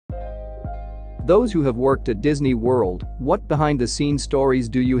Those who have worked at Disney World, what behind-the-scenes stories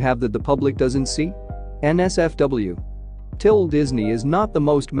do you have that the public doesn't see? NSFW. Disney is not the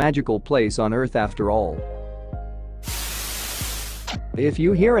most magical place on earth after all. If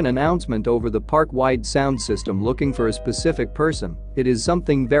you hear an announcement over the park-wide sound system looking for a specific person, it is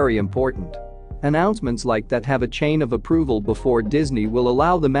something very important. Announcements like that have a chain of approval before Disney will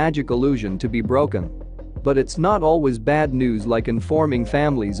allow the magic illusion to be broken. But it's not always bad news, like informing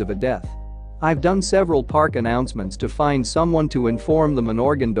families of a death. I've done several park announcements to find someone to inform them an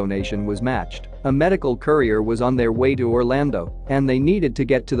organ donation was matched, a medical courier was on their way to Orlando, and they needed to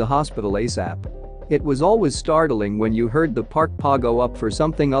get to the hospital ASAP. It was always startling when you heard the park PA go up for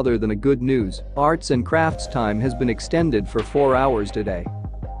something other than a good news. Arts and crafts time has been extended for 4 hours today.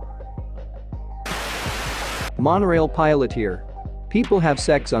 Monorail pilot here. People have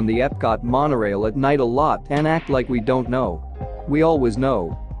sex on the Epcot monorail at night a lot and act like we don't know. We always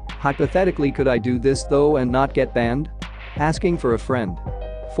know. Hypothetically, could I do this though and not get banned? Asking for a friend.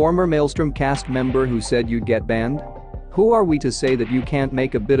 Former Maelstrom cast member who said you'd get banned? Who are we to say that you can't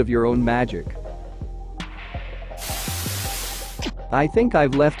make a bit of your own magic? I think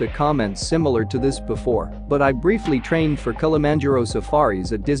I've left a comment similar to this before, but I briefly trained for Kilimanjaro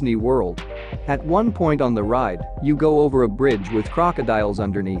safaris at Disney World. At one point on the ride, you go over a bridge with crocodiles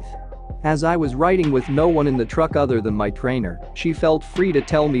underneath. As I was riding with no one in the truck other than my trainer, she felt free to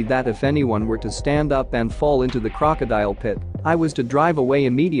tell me that if anyone were to stand up and fall into the crocodile pit, I was to drive away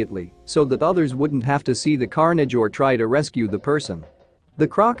immediately so that others wouldn't have to see the carnage or try to rescue the person. The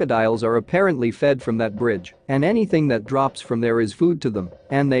crocodiles are apparently fed from that bridge, and anything that drops from there is food to them,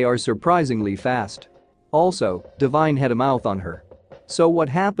 and they are surprisingly fast. Also, Divine had a mouth on her. So what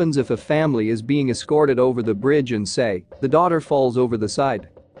happens if a family is being escorted over the bridge and say, the daughter falls over the side?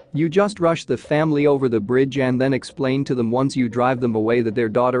 You just rush the family over the bridge and then explain to them once you drive them away that their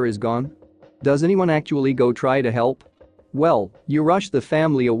daughter is gone? Does anyone actually go try to help? Well, you rush the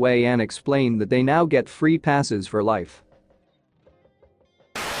family away and explain that they now get free passes for life.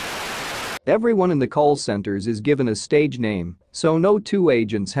 Everyone in the call centers is given a stage name, so no two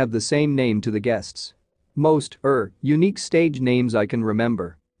agents have the same name to the guests. Most unique stage names I can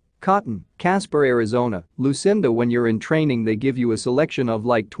remember. Cotton, Casper, Arizona, Lucinda. When you're in training they give you a selection of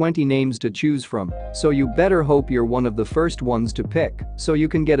like 20 names to choose from, so you better hope you're one of the first ones to pick so you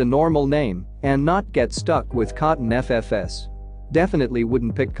can get a normal name and not get stuck with Cotton FFS. Definitely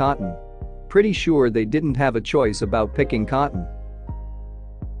wouldn't pick Cotton. Pretty sure they didn't have a choice about picking Cotton.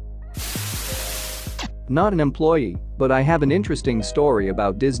 Not an employee, but I have an interesting story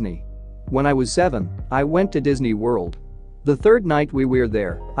about Disney. When I was 7, I went to Disney World. The third night we were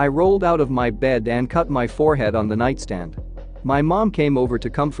there, I rolled out of my bed and cut my forehead on the nightstand. My mom came over to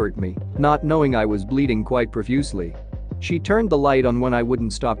comfort me, not knowing I was bleeding quite profusely. She turned the light on when I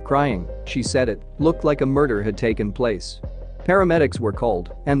wouldn't stop crying. She said it looked like a murder had taken place. Paramedics were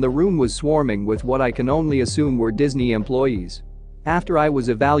called, and the room was swarming with what I can only assume were Disney employees. After I was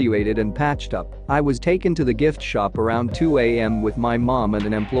evaluated and patched up, I was taken to the gift shop around 2 a.m. with my mom and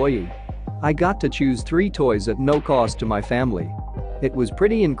an employee. I got to choose 3 toys at no cost to my family. It was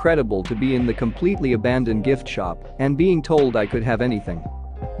pretty incredible to be in the completely abandoned gift shop and being told I could have anything.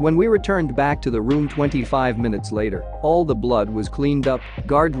 When we returned back to the room 25 minutes later, all the blood was cleaned up,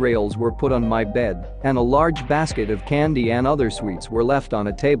 guardrails were put on my bed, and a large basket of candy and other sweets were left on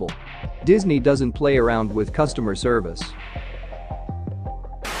a table. Disney doesn't play around with customer service.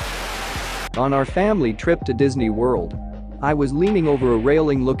 On our family trip to Disney World, I was leaning over a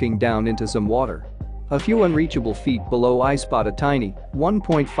railing looking down into some water. A few unreachable feet below I spot a tiny,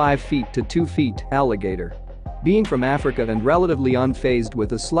 1.5 feet to 2 feet, alligator. Being from Africa and relatively unfazed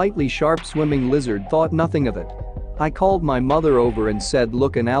with a slightly sharp swimming lizard, thought nothing of it. I called my mother over and said,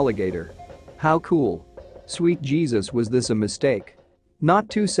 "Look, an alligator." How cool. Sweet Jesus, was this a mistake? Not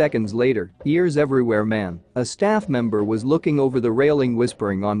 2 seconds later, ears everywhere man, a staff member was looking over the railing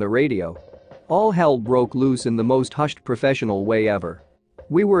whispering on the radio. All hell broke loose in the most hushed professional way ever.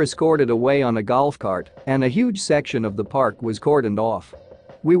 We were escorted away on a golf cart, and a huge section of the park was cordoned off.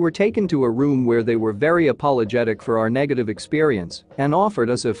 We were taken to a room where they were very apologetic for our negative experience and offered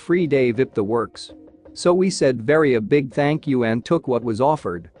us a free day VIP the works. So we said a big thank you and took what was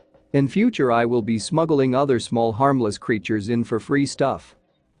offered. In future I will be smuggling other small harmless creatures in for free stuff.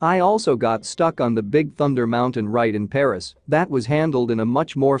 I also got stuck on the Big Thunder Mountain ride in Paris. That was handled in a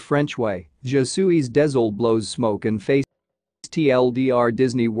much more French way. Je suis désolé, blows smoke and face. TLDR,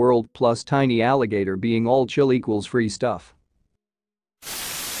 Disney World plus tiny alligator being all chill equals free stuff.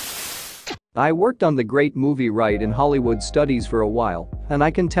 I worked on the Great Movie Ride in Hollywood Studies for a while, and I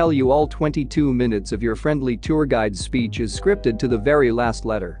can tell you all 22 minutes of your friendly tour guide's speech is scripted to the very last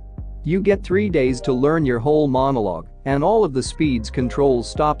letter. You get 3 days to learn your whole monologue and all of the speeds, controls,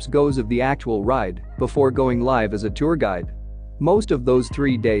 stops, goes of the actual ride before going live as a tour guide. Most of those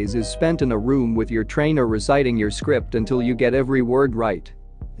 3 days is spent in a room with your trainer reciting your script until you get every word right.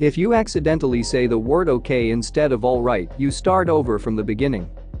 If you accidentally say the word okay instead of all right, you start over from the beginning.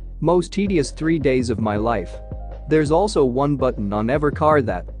 Most tedious 3 days of my life. There's also one button on every car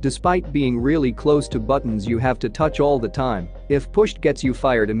that, despite being really close to buttons you have to touch all the time, if pushed gets you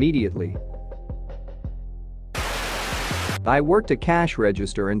fired immediately. I worked a cash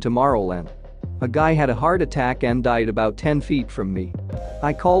register in Tomorrowland. A guy had a heart attack and died about 10 feet from me.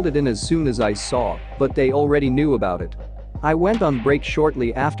 I called it in as soon as I saw, but they already knew about it. I went on break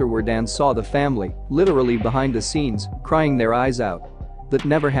shortly afterward and saw the family, literally behind the scenes, crying their eyes out. That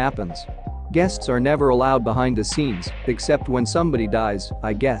never happens. Guests are never allowed behind the scenes, except when somebody dies,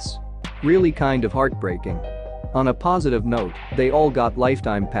 I guess. Really kind of heartbreaking. On a positive note, they all got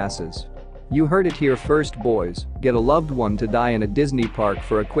lifetime passes. You heard it here first, boys. Get a loved one to die in a Disney park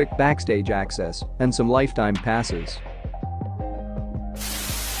for a quick backstage access and some lifetime passes.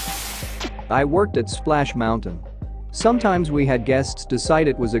 I worked at Splash Mountain. Sometimes we had guests decide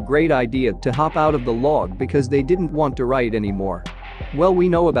it was a great idea to hop out of the log because they didn't want to ride anymore. Well, we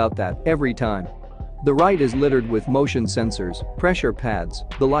know about that every time. The ride is littered with motion sensors, pressure pads,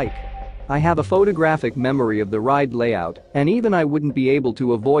 the like. I have a photographic memory of the ride layout, and even I wouldn't be able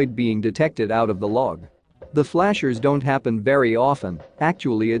to avoid being detected out of the log. The flashers don't happen very often,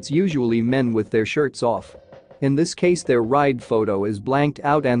 actually it's usually men with their shirts off. In this case their ride photo is blanked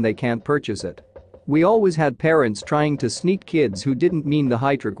out and they can't purchase it. We always had parents trying to sneak kids who didn't meet the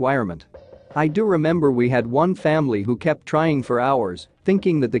height requirement. I do remember we had one family who kept trying for hours,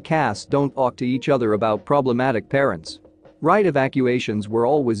 thinking that the cast don't talk to each other about problematic parents. Ride evacuations were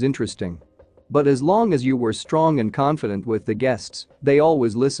always interesting. But as long as you were strong and confident with the guests, they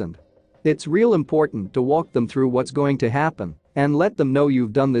always listened. It's real important to walk them through what's going to happen and let them know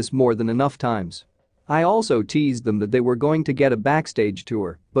you've done this more than enough times. I also teased them that they were going to get a backstage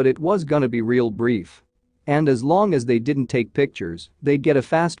tour, but it was gonna be real brief. And as long as they didn't take pictures, they'd get a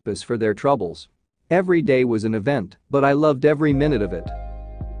fast pass for their troubles. Every day was an event, but I loved every minute of it.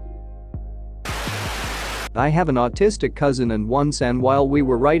 I have an autistic cousin and while we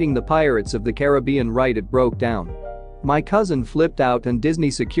were writing the Pirates of the Caribbean ride it broke down. My cousin flipped out and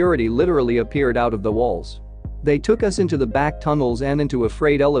Disney security literally appeared out of the walls. They took us into the back tunnels and into a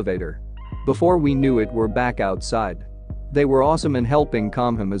freight elevator. Before we knew it, we're back outside. They were awesome in helping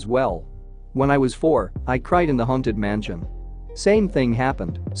calm him as well. When I was 4, I cried in the Haunted Mansion. Same thing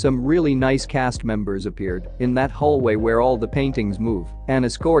happened, some really nice cast members appeared in that hallway where all the paintings move and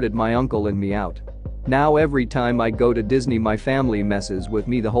escorted my uncle and me out. Now every time I go to Disney my family messes with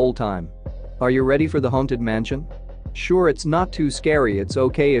me the whole time. Are you ready for the Haunted Mansion? Sure, it's not too scary, it's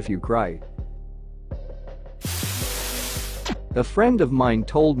okay if you cry. A friend of mine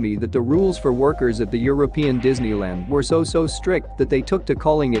told me that the rules for workers at the European Disneyland were so strict that they took to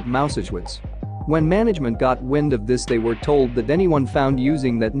calling it Massachusetts. When management got wind of this, they were told that anyone found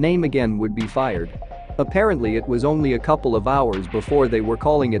using that name again would be fired. Apparently it was only a couple of hours before they were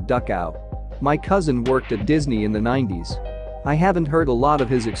calling it Duckout. My cousin worked at Disney in the 90s. I haven't heard a lot of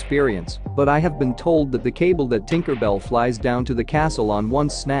his experience, but I have been told that the cable that Tinkerbell flies down to the castle on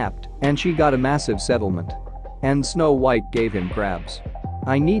once snapped, and she got a massive settlement. And Snow White gave him crabs.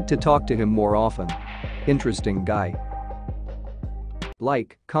 I need to talk to him more often. Interesting guy.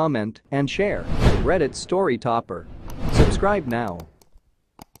 Like, comment, and share. Reddit Story Topper. Subscribe now.